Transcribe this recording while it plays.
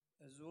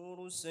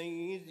أزور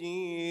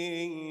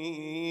سيدي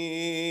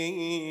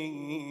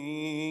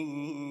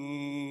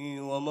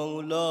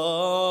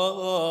ومولاي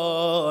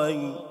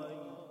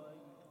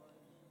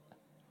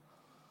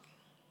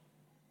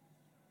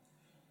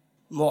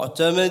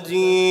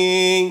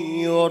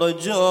معتمدي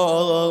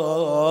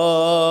ورجاي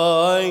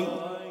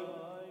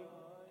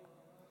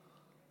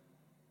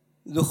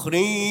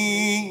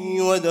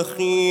ذخري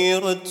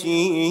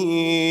وذخيرتي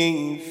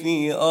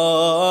في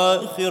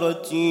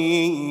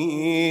آخرتي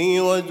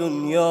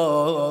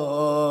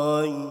ودنياي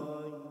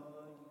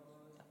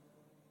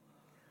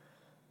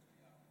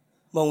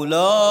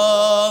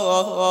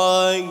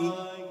مولاي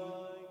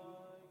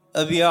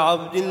أبي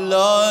عبد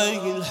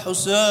الله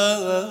الحسين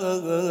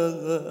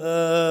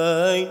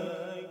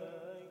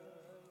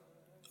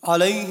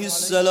عليه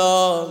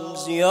السلام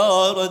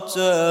زيارة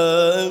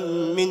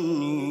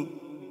مني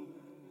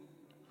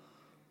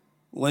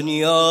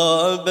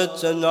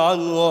ونيابة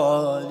عن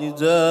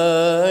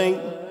والدي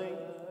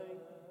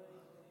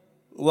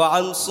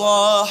وعن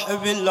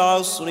صاحب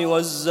العصر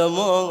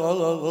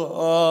والزمان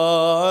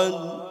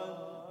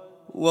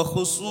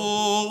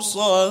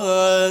وخصوصا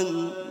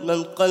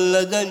من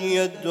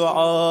قلدني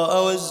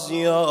الدعاء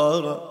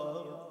والزيارة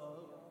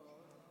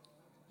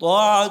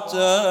طاعة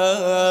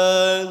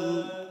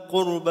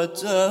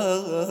قربة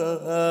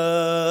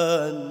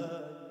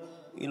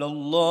إلى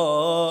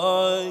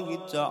الله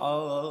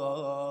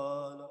تعالى.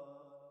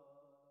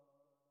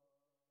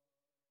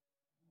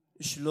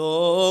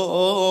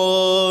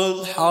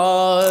 شلون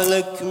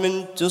حالك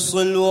من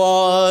تصل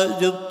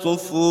وادي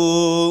الطفوف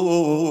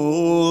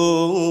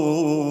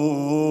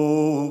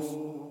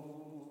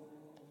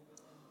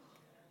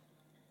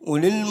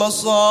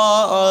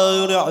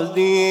وللمصارع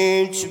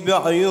ذيك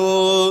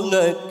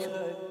بعيونك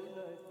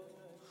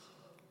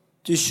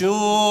تشوف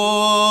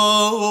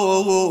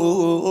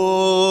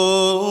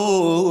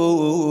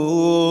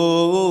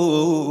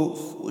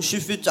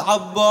وشفت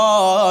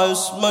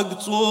عباس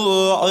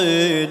مقطوع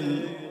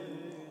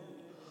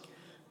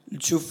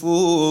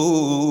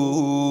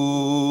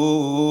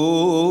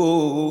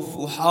الجفوف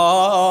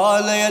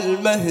وحال يا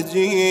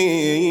المهدي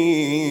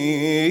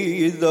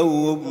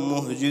يذوب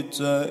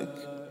مهجتك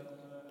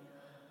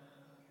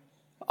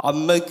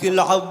عمك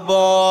العباس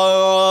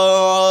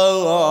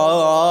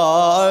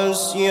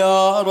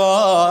يا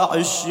راعي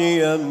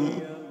الشيم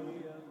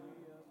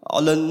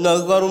على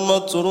النهر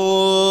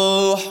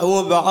مطروح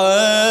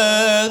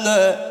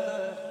وبعينه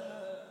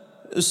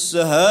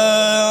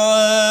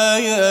السهايم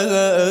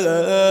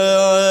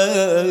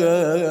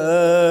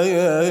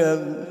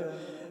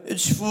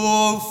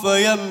جفوفه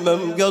يمه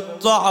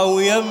مقطعه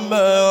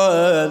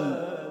ويمه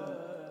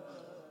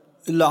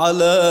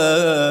العلم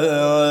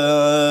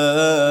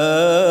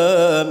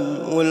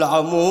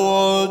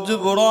والعمود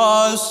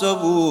براس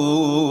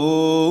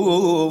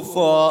ابو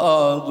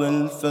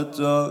فاضل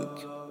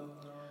فتاك.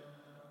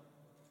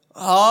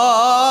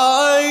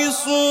 هاي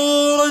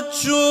صورة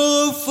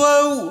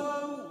تشوفه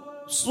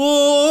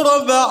صورة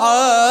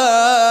بعد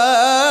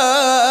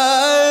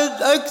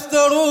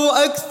أكثر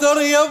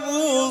وأكثر يا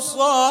أبو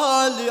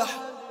صالح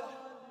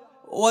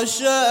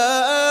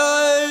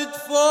وشايد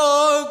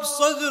فوق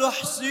صدر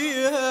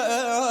حسين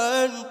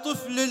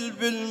طفل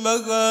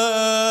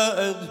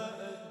بالمغاد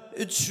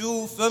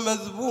تشوفه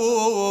مذبوح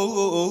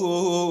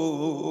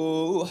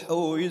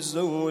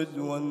ويزود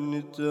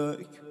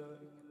ونتك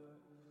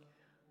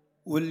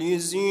واللي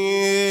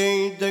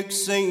يزيدك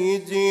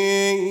سيدي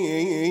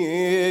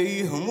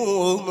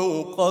هموم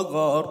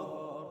وقهر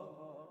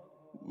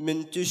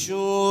من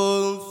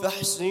تشوف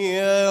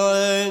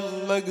حسين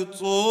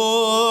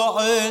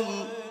مقطوع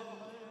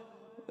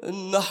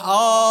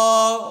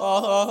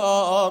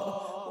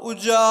النحار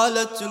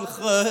وجالت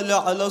الخيل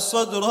على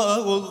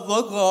صدره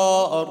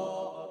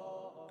والظهر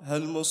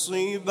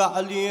هالمصيبة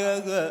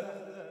عليها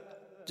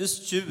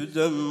تسكب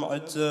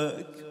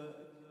دمعتك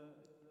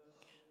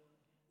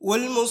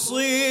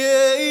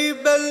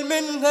والمصيبة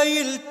منها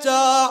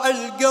يلتاع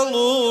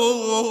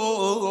القلب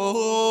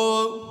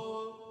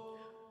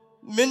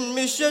من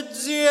مشت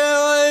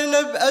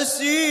زينب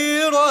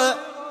أسيرة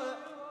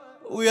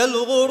ويا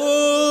الغروب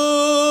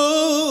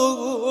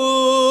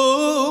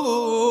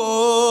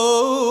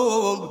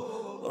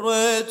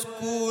ريت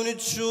تكون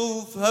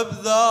تشوفها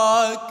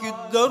بذاك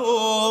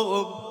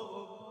الدرب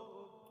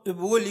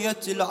بولية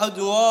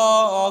العدوان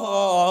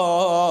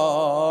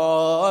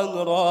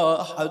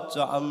راحت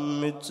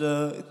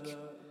عمتك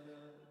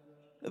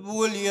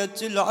بولية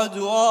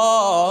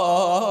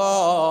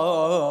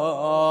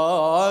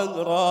العدوان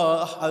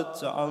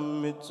راحت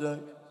عمتك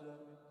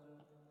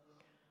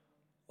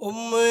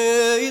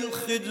أمي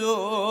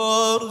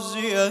الخدور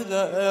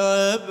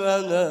زينب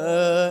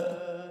أنا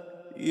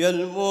يا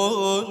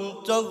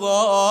المنتظر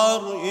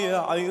يا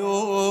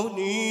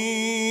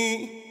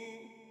عيوني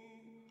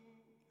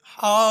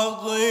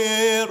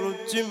حاضر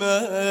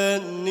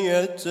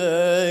تمنيتك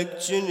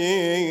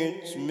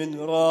جنيت من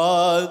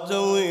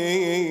رادوا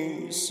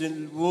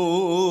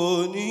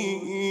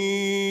يسلبوني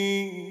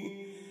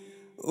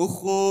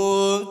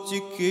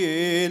أخوتي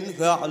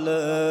كلها على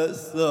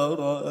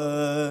الثرى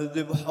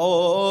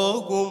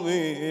ذبحوهم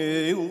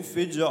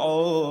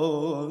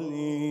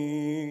وفجعوني،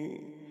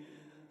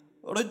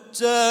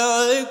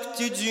 ردتك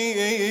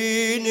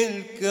تجيني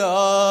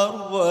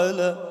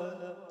الكربلة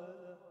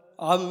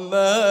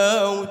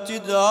عما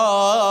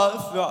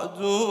وتدافع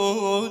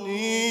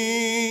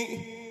دوني،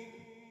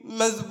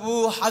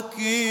 مذبوحك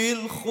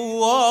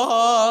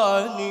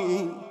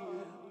الخواني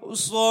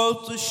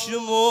وصوت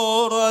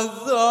الشمور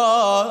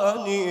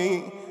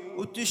الذاني،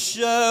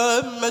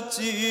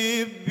 وتشمت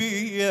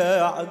بي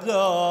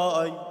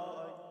أعداي،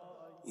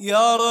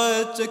 يا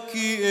ريتك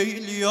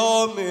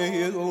اليوم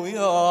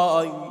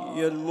وياي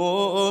يا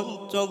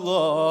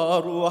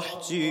المنتظر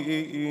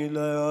واحكي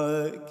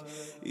لك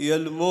يا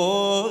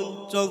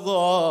المنتظر،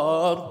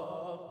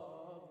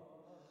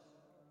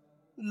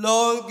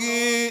 لو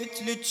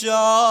قيت لك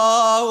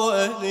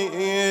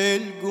عاوني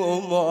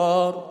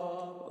القمر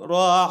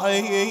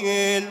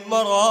راعي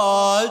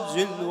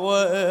المراجل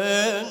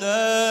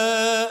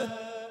وينه،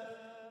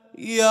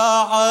 يا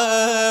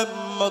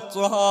عم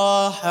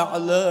طاح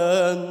على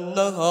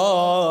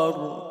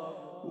النهار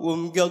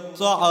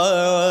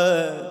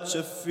ومقطعة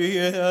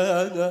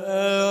شفينا،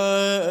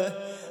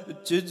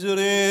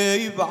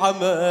 تدري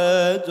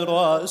بعمد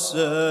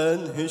راسه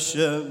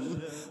انهشم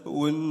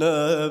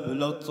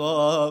والنبلة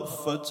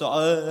طفت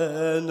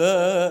عينه،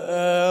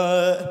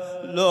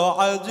 لو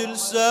عدل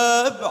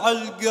 7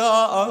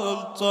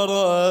 القنطرة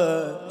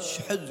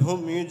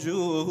شحدهم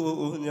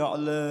يجون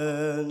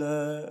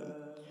علينا،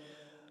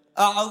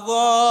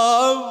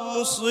 أعظم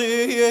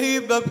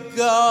مصيبة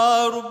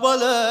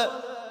بكربلاء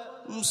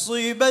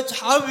مصيبة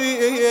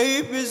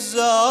حبيب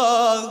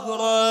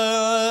الزهرة،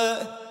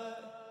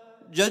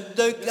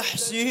 جدك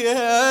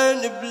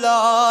حسين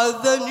بلا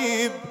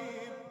ذنب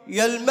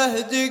يا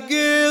المهدي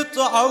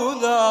قطع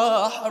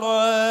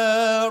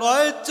ونحره،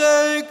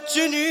 ريتك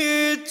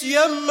جنيت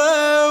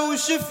يمه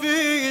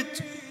وشفيت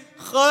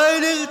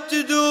خيل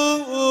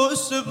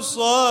تدوس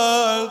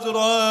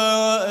بصدره،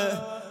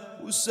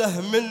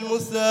 وسهم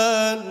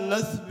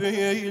المثلث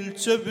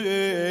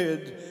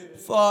بالكبد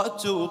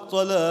فات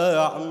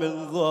وطلع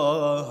من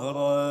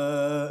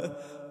ظهره،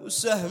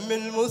 وسهم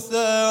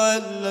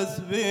المثلث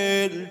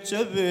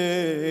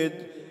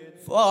بالكبد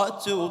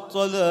فات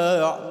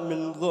وطلع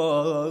من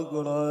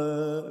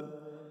ظهره،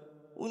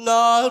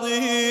 ونار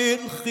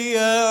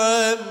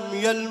الخيام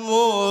يا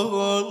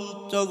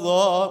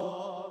المنتظر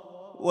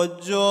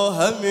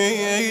وجوها من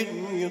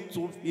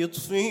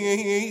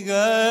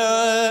يطفيها،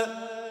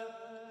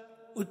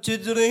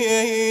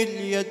 وتدري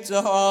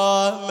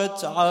اليتامى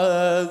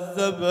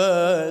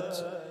تعذبت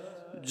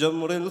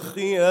جمر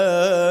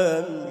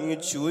الخيام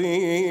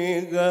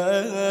يجويها،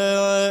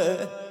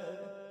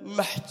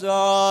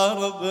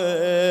 محتار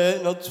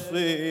بين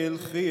اطفي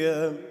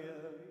الخيام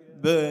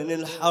بين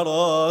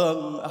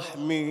الحرام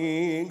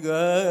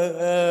احميها،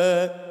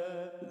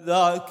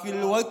 ذاك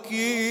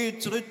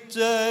الوقت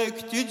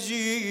ردتك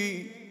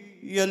تجي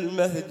يا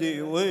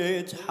المهدي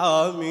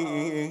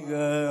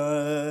وتحاميها،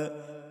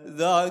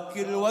 ذاك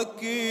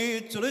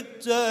الوقت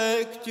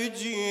ردتك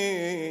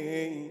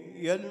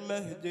تجي يا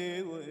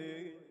المهدي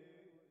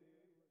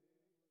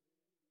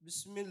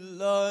بسم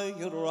الله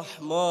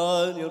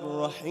الرحمن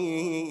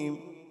الرحيم،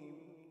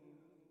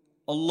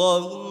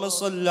 اللهم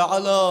صل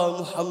على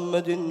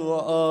محمد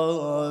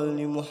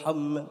وآل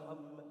محمد.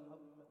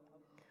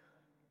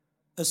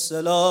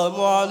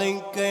 السلام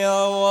عليك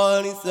يا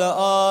وارث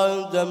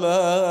آدم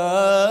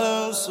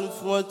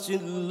صفوة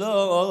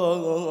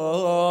الله،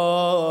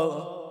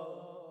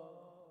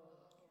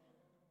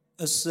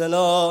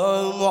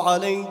 السلام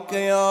عليك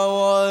يا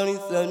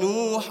وارث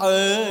نوح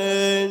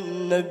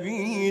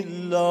نبي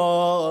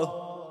الله،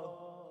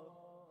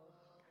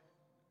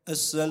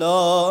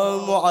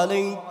 السلام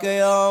عليك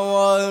يا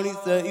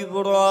وارث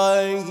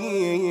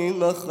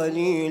إبراهيم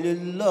خليل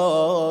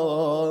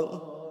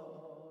الله،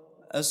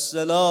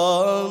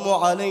 السلام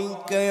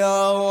عليك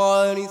يا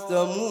وارث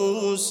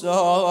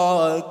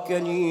موسى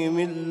كليم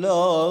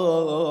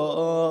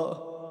الله،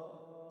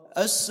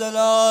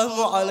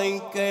 السلام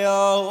عليك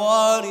يا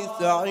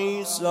وارث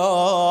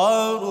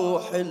عيسى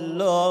روح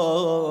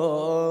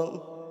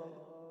الله،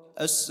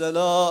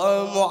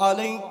 السلام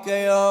عليك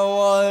يا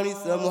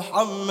وارث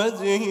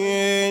محمد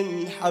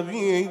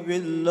حبيب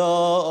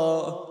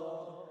الله،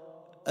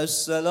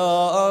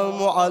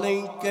 السلام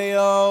عليك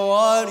يا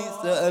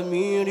وارث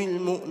أمير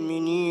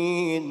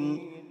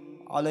المؤمنين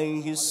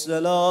عليه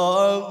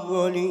السلام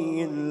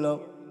ولي الله،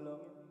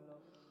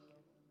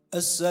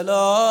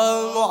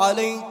 السلام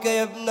عليك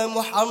يا ابن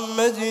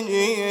محمد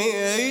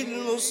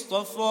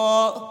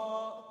المصطفى،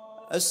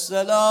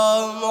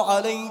 السلام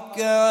عليك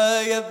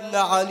يا ابن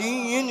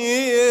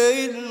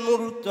علي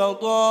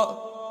المرتضى،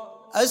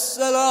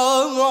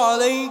 السلام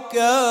عليك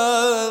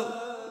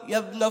يا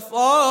ابن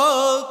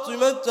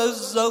فاطمة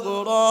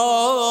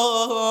الزهراء،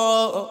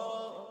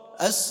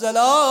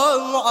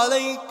 السلام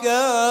عليك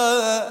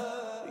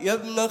يا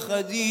ابن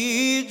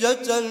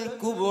خديجة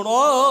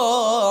الكبرى،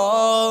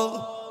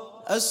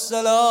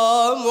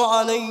 السلام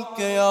عليك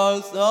يا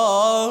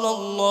ثار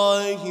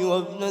الله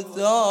وابن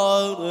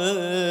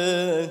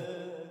ثاره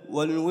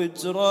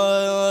والوتر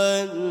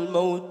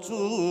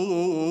الموتور.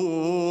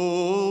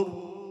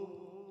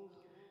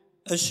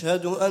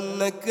 أشهد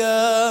أنك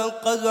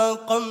قد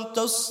أقمت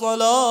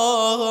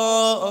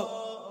الصلاة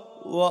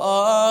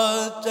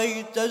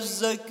وآتيت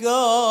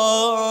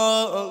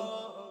الزكاة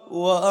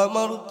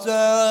وأمرت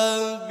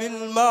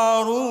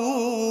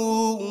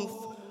بالمعروف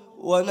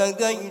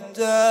ونهيت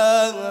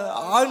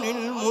عن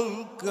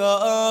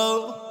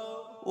المنكر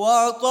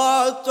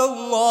وأطعت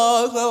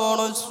الله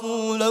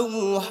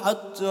ورسوله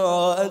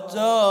حتى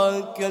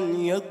أتاك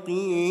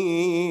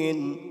اليقين.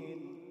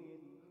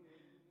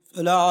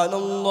 فلعن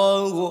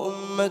الله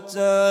أمة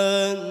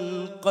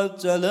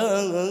قتلتك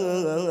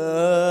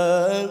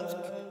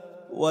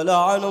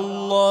ولعن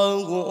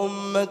الله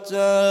أمة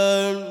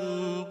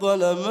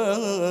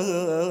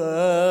ظلمتك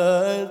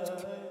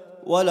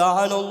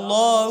ولعن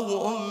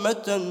الله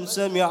أمة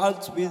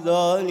سمعت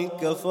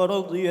بذلك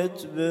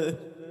فرضيت به.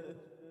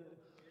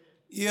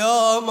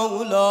 يا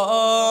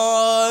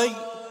مولاي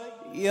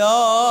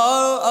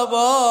يا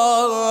أبا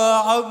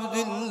عبد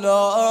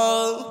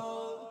الله،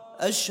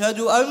 أشهد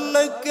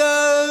أنك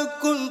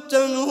كنت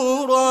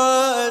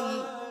نورا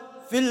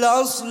في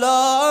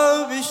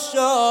الأصلاب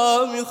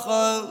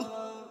الشامخة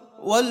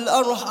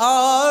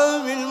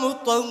والأرحام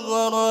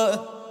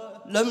المطهرة،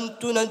 لم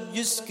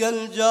تنجسك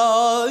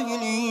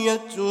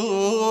الجاهلية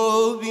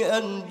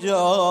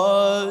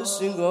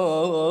بأنجاسها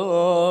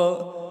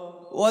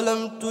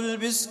ولم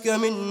تلبسك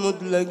من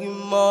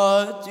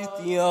مدلجمات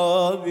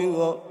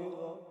ثيابها.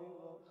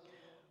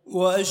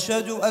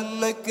 وأشهد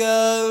أنك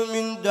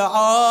من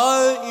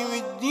دعائم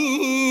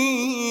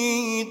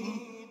الدين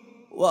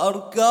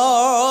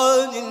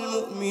وأركان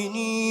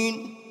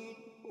المؤمنين.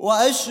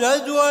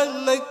 وأشهد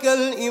أنك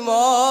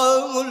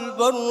الإمام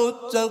البر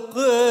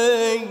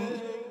التقي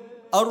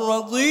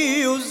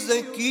الرضي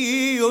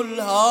الزكي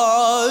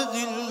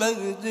الهادي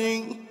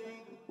المهدي.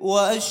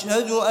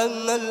 وأشهد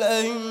أن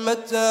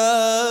الأئمة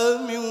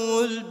من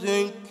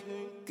ولدك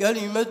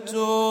كلمة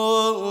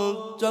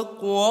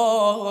التقوى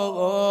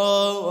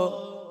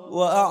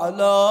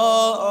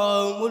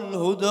وأعلام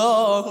الهدى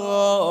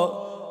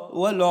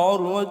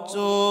والعروة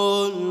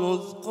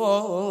الوثقى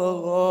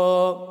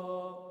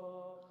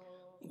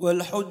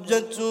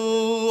والحجة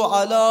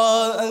على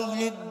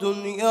أهل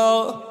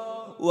الدنيا.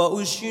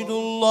 وأشهد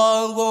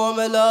الله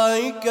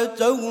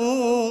وملائكته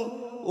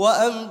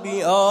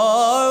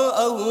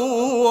وأنبياءه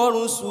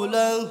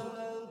ورسله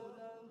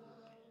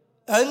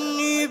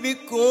أني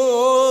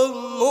بكم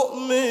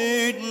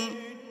مؤمن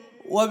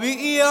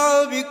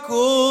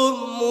وبإيابكم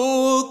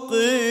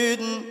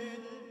موقن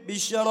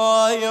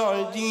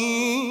بشرائع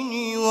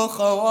ديني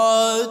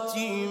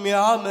وخواتيم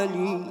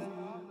عملي،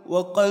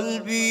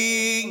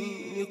 وقلبي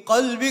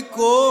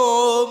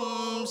لقلبكم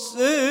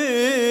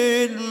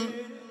سلم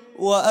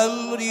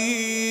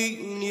وأمري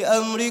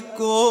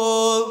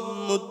لأمركم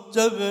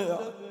متبع.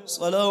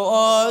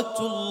 صلوات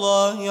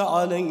الله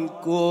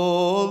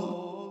عليكم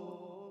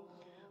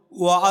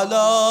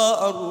وعلى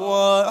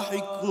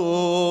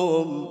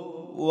أرواحكم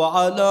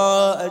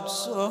وعلى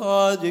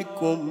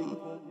أجسادكم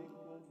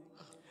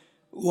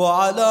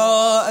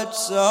وعلى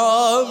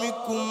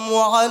أجسامكم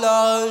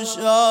وعلى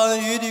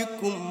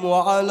شاهدكم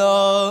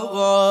وعلى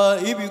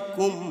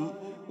غائبكم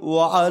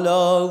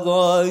وعلى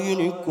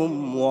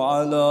ظاهركم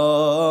وعلى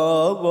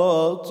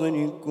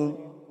باطنكم.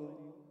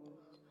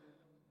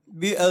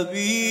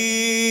 بأبي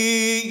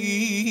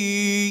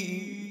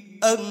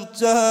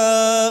أنت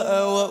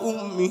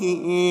وأمي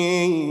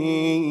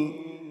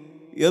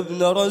يا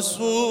ابن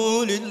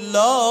رسول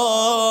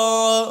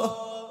الله.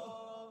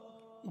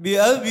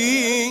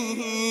 بأبي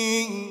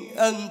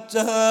أنت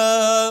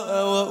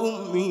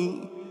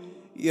وأمي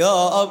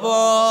يا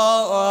أبا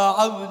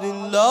عبد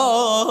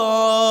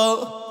الله.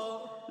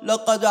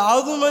 لقد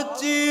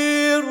عظمت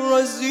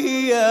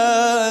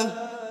الرزية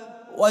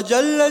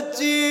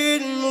وجلت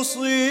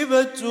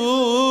المصيبة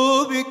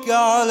بك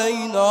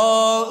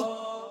علينا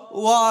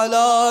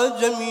وعلى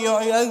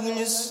جميع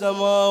أهل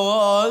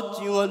السماوات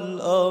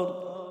والأرض.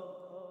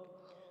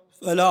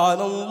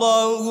 فلعن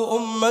الله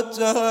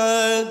أمة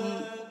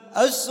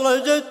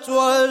أسرجت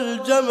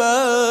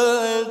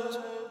والجمت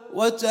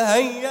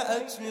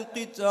وتهيأت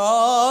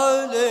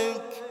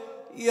لقتالك.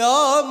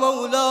 يا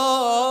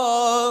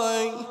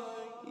مولاي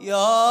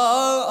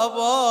يا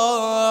أبا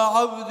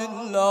عبد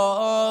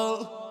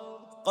الله،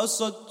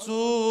 قصدت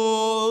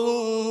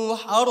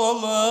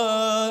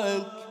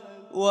حرمك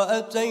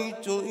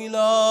وأتيت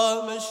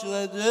إلى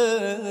مشهدك،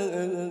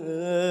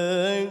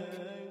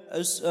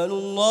 أسأل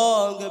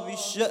الله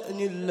بالشأن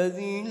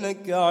الذي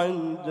لك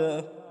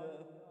عنده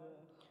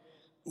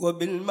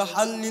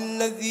وبالمحل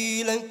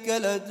الذي لك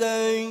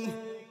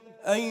لديه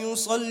أن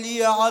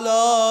يصلي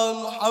على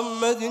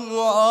محمد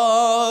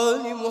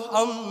وآل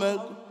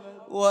محمد،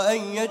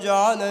 وأن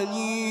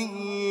يجعلني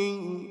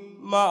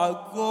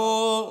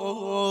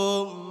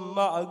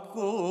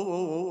معكم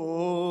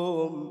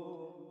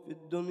في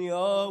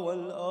الدنيا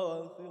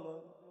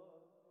والآخرة.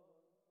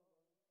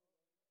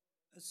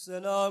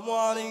 السلام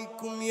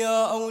عليكم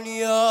يا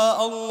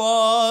أولياء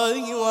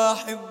الله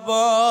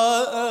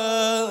وأحباءه.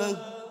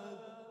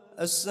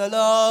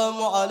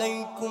 السلام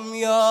عليكم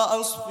يا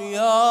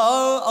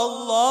أصفياء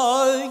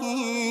الله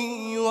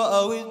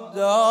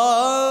وأوداءه.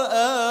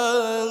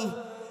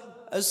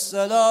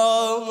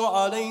 السلام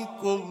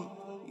عليكم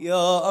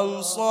يا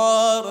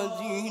أنصار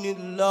دين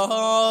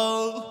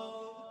الله.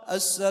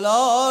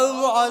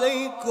 السلام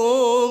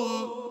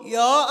عليكم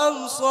يا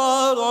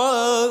أنصار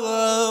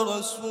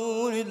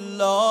رسول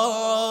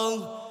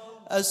الله.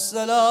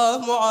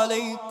 السلام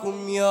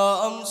عليكم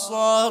يا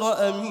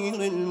أنصار أمير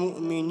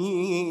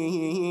المؤمنين.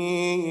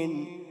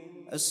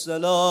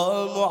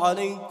 السلام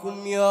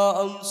عليكم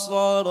يا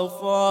أنصار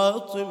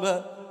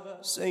فاطمة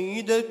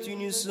سيدة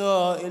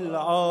نساء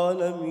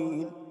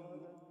العالمين.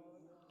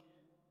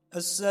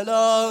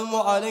 السلام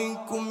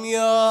عليكم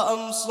يا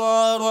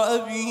أنصار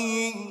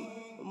أبي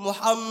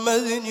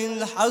محمد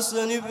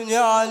الحسن بن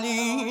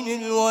علي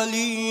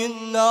الولي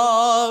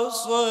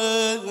الناصح.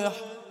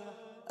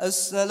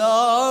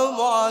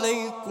 السلام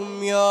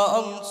عليكم يا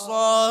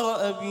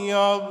أنصار أبي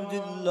عبد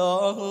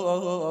الله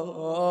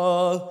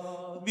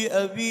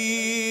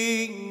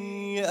بأبي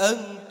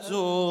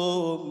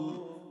أنتم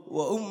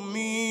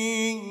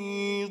وأمي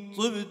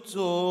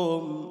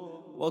طبتم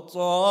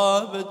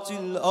وطابت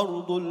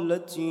الأرض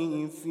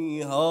التي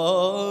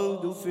فيها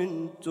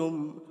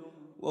دفنتم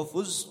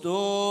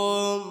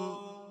وفزتم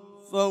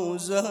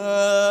فوزا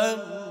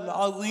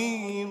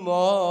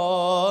عظيما.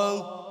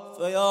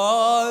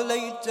 فيا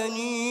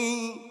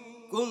ليتني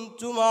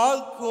كنت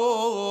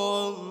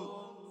معكم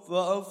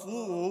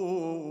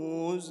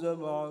فأفوز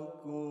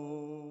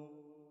معكم.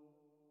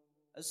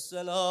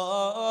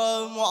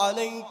 السلام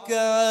عليك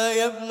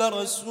يا ابن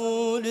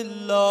رسول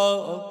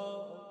الله.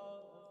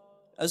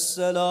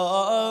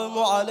 السلام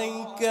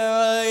عليك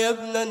يا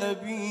ابن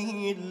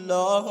نبي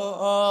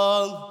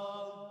الله.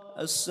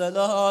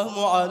 السلام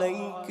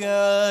عليك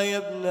يا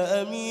ابن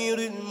أمير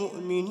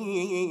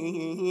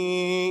المؤمنين.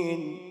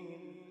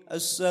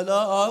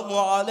 السلام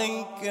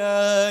عليك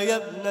يا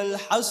ابن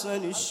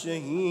الحسن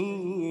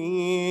الشهيد.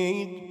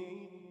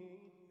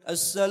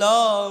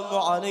 السلام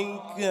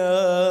عليك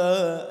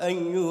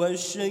أيها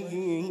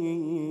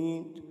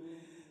الشهيد.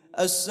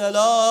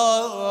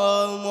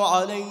 السلام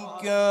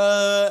عليك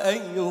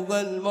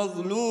أيها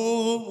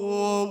المظلوم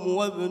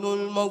وابن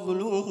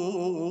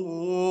المظلوم.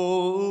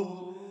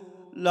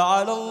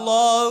 لعن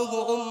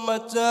الله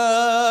أمة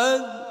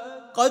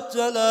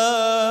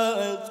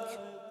قتلتك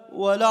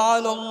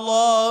ولعن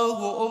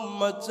الله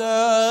أمة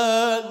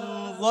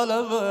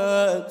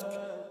ظلمتك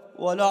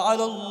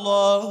ولعن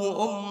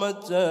الله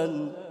أمة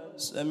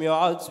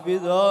سمعت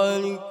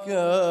بذلك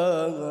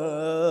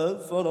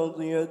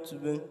فرضيت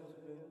به.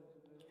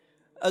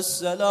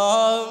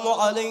 السلام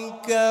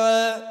عليك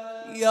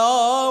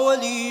يا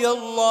ولي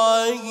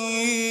الله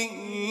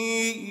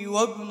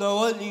وابن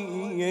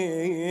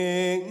وليه.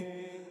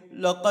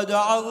 لقد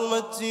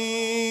عظمت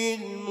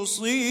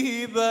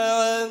المصيبة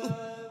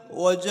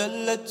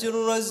وجلت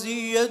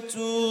الرزية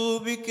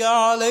بك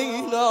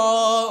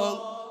علينا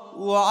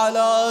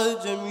وعلى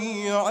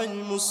جميع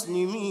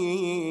المسلمين.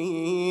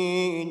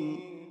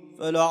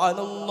 فلعن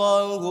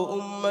الله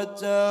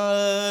أمة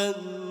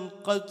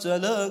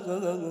قتلتك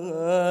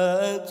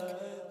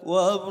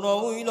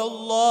وأبروا إلى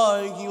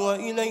الله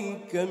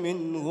وإليك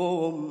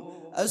منهم.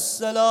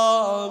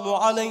 السلام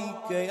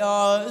عليك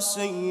يا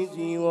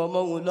سيدي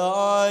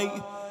ومولاي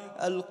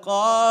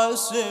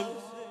القاسم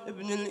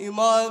ابن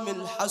الإمام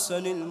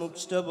الحسن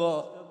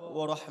المجتبى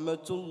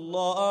ورحمة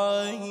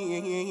الله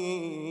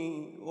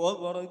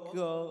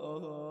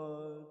وبركاته.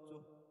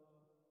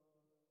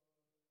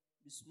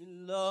 بسم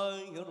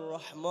الله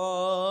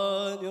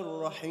الرحمن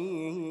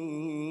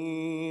الرحيم.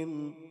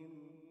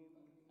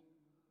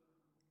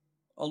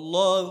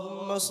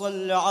 اللهم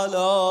صل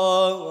على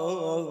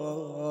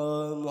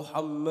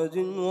محمد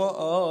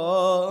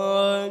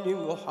وآل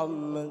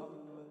محمد.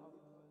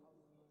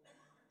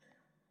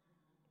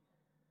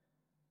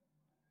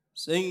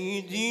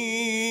 سيدي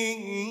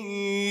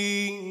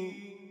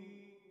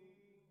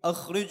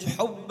أخرج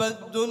حب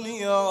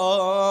الدنيا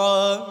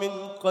من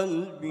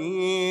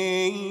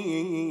قلبي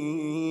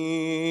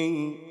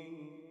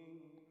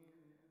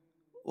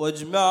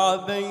واجمع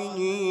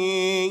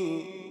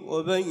بيني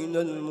وبين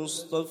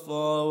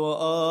المصطفى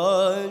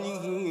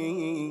وآله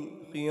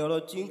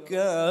خيرتك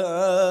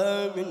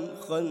من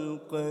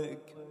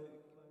خلقك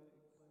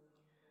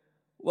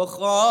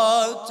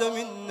وخاتم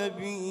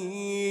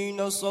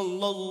النبيين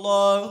صلى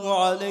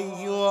الله عليه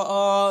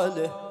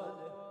وآله.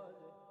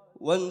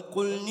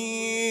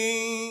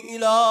 وانقلني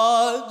إلى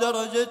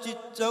درجة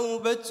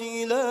التوبة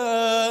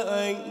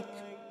إليك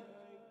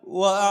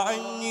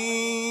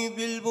وأعني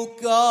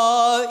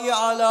بالبكاء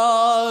على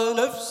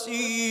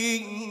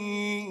نفسي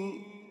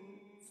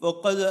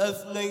فقد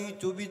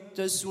أفنيت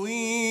بالتسويف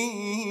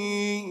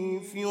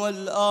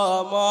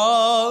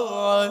والآمال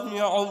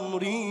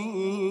عمري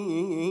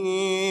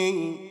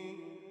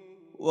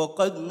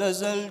وقد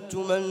نزلت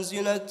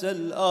منزلة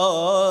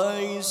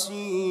الآيسين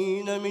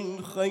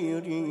من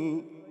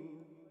خيري.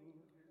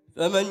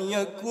 فمن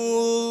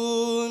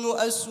يكون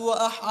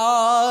أسوأ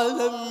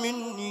حالا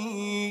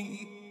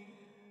مني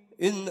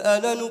إن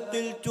أنا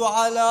نقلت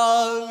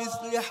على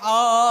مثل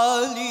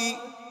حالي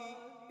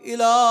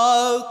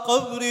إلى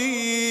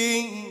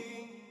قبري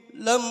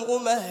لم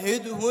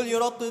أمهده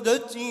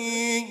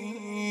لرقدتي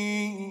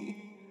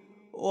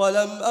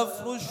ولم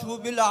أفرشه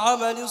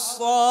بالعمل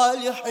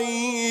الصالح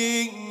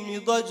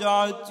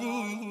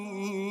لضجعتي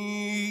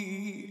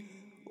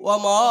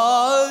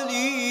وما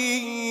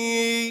لي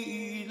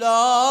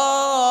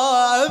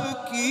لا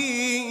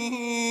أبكي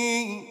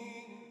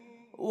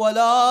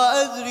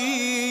ولا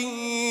أدري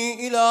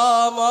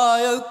إلى ما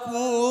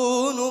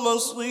يكون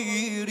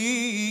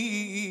مصيري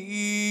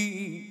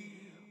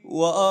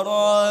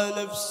وأرى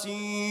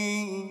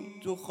نفسي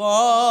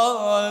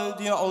تخادعني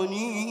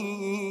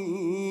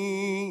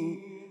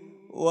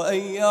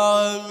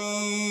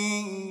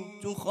وأيامي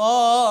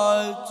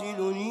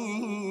تخاتلني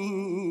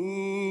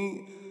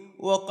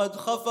وقد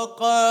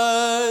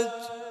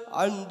خفقت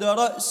عند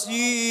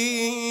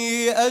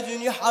رأسي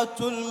أجنحة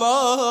الموت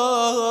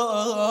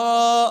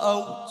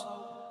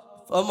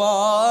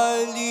فما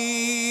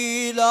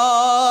لي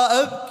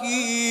لا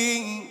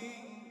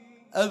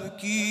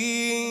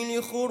أبكي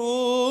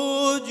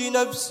لخروج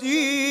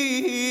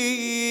نفسي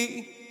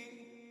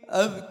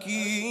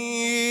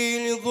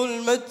أبكي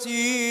لظلمة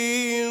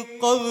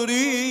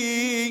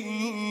قبري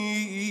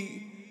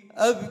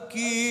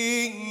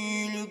أبكي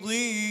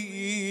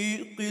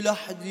لضيق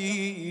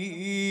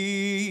لحدي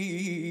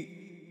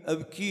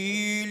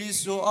أبكي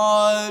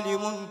لسؤال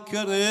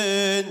منكر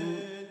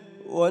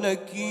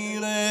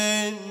ونكير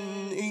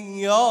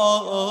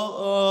إياي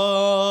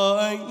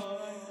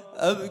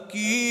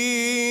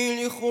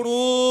أبكي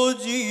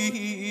لخروجي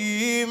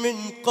من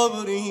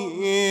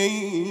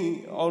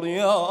قبري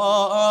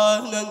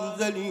عريانا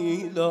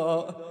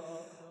ذليلا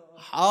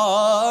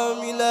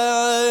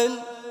حاملا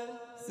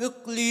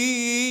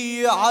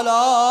ثقلي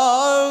على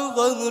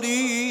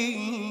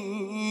ظهري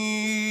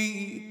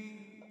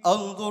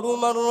أنظر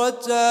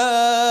مرة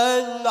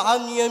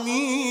عن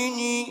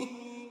يميني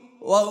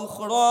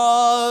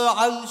وأخرى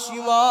عن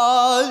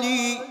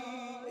شمالي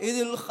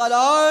إذ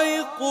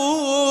الخلائق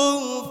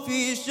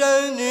في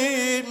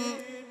شأن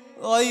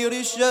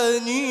غير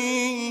شأني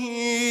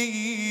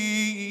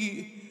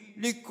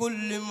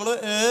لكل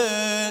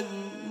امرئ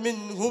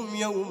منهم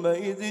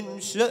يومئذ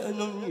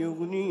شأن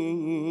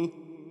يغنيه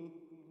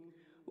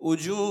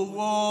وجوه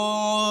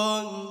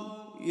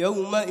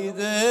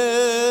يومئذ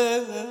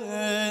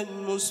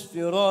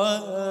مسفرة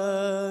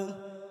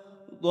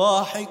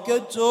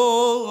ضاحكة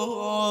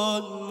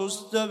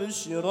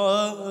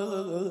مستبشرة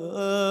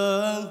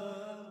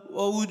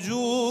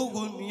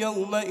ووجوه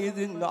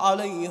يومئذ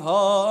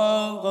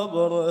عليها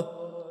غبرة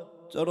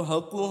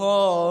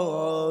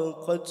ترهقها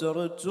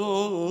قترة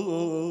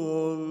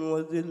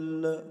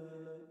وذلة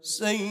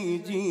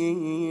سيدي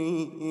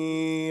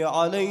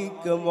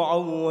عليك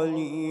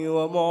معولي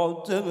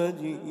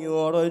ومعتمدي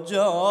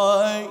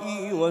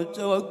ورجائي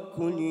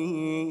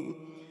وتوكلي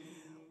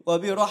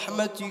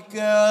وبرحمتك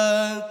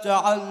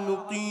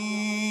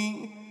تعلقي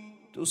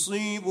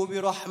تصيب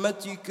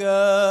برحمتك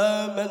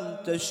من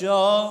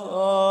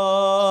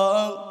تشاء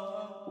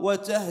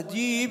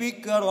وتهدي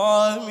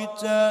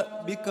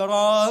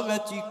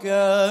بكرامتك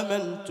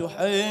من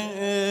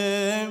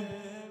تحب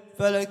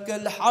فلك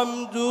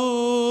الحمد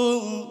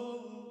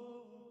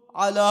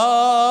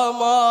على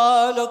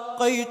ما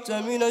نقيت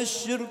من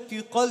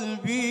الشرك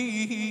قلبي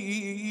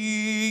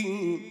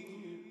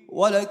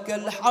ولك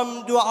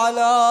الحمد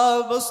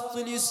على بسط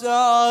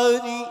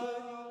لساني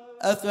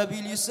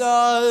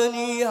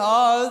أفبلساني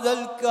هذا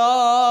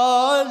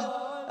الكال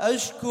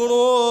أشكرك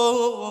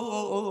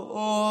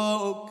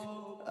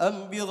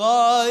أم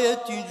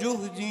بغاية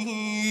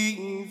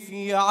جهدي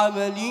في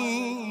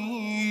عملي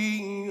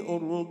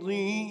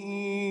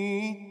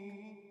أرضيك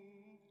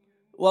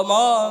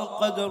وما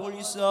قدر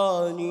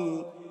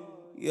لساني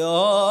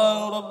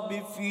يا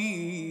رب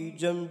في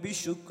جنب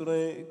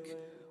شكرك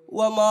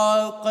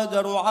وما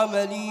قدر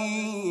عملي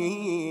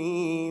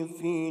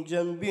في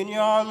جنب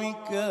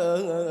نعمك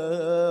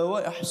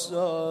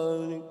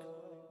وإحسانك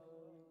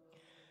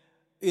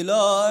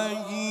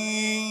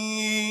إلهي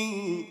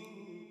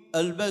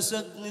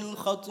ألبستني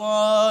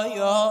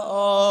الخطايا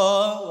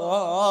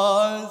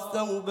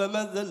ثوب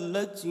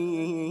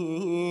مذلتي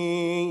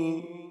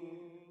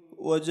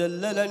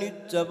وجللني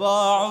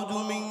التباعد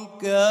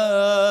منك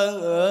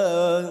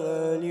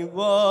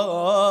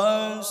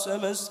لباس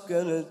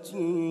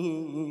مسكنتي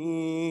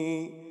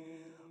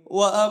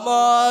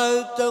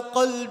وأمات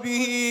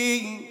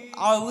قلبي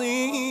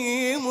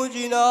عظيم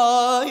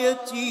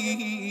جنايتي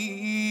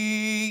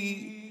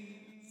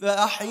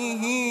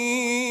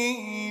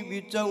فأحيه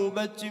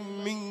بتوبة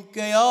منك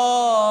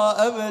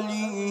يا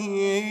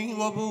أملي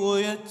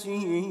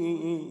وبغيتي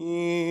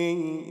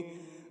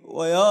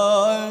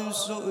ويا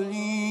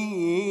سؤلي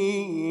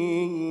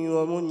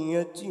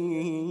ومنيتي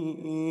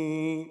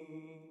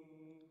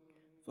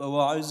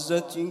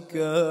فوعزتك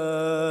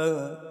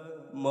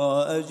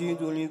ما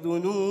أجد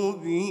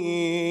لذنوبي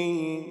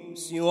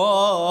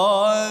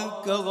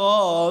سواك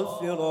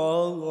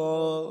غافرا،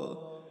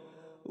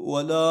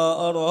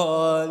 ولا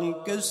أرى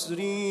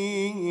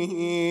لكسري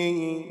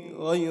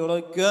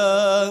غيرك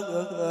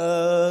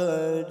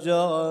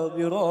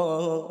جابرا.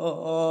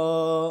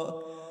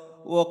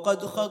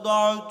 وقد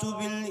خضعت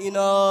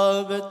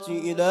بالإنابة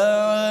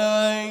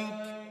إليك،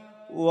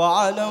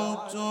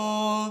 وعلوت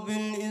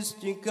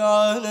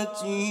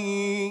بالاستكانة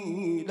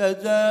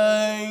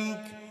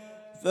لديك،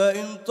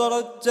 فإن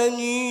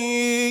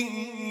طردتني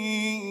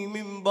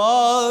من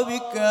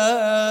بابك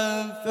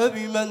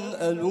فبمن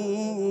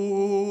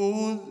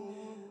ألوذ،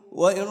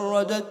 وإن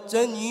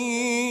رددتني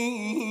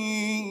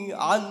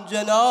عن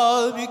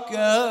جنابك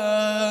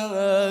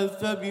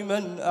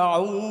فبمن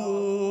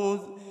أعوذ.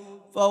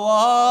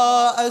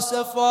 فوا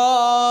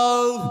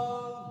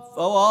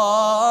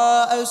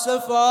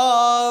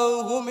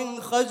أسفاه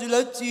من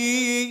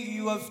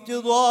خجلتي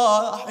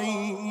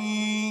وافتضاحي،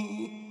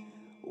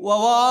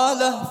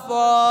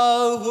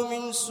 ووالهفاه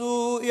من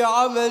سوء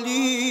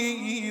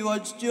عملي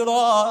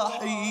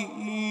واجتراحي.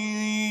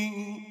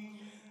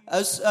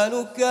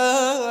 أسألك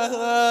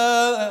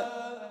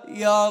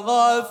يا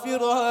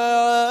غافر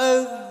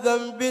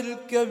الذنب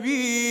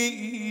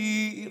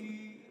الكبير،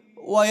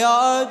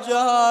 ويا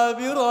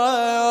جابر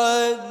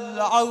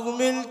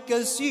العظم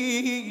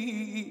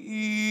الكسير،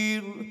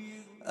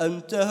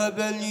 أن تهب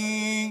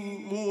لي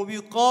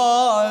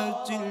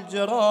موبقات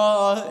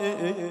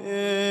الجرائر،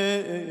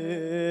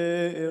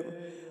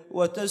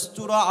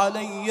 وتستر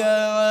علي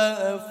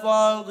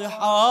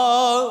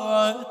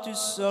فاضحات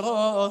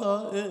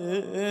السرائر،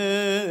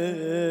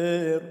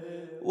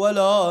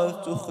 ولا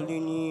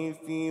تخلني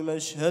في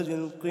مشهد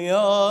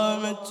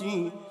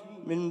القيامة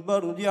من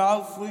برد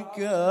عفوك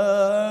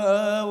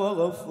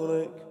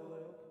وغفرك،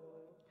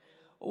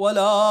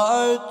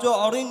 ولا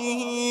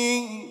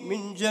تعرني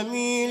من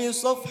جميل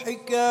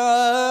صفحك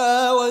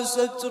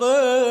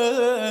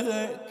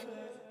وسترك.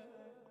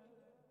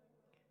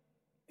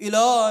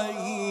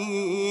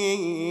 إلهي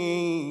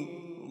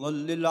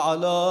ظلل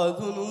على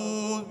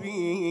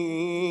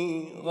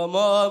ذنوبي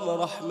غمام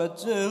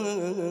رحمتك،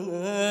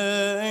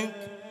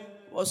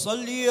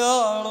 وصل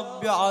يا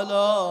رب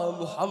على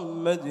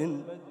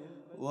محمد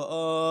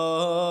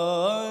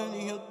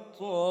وآله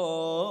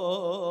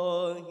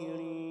الطاهرين.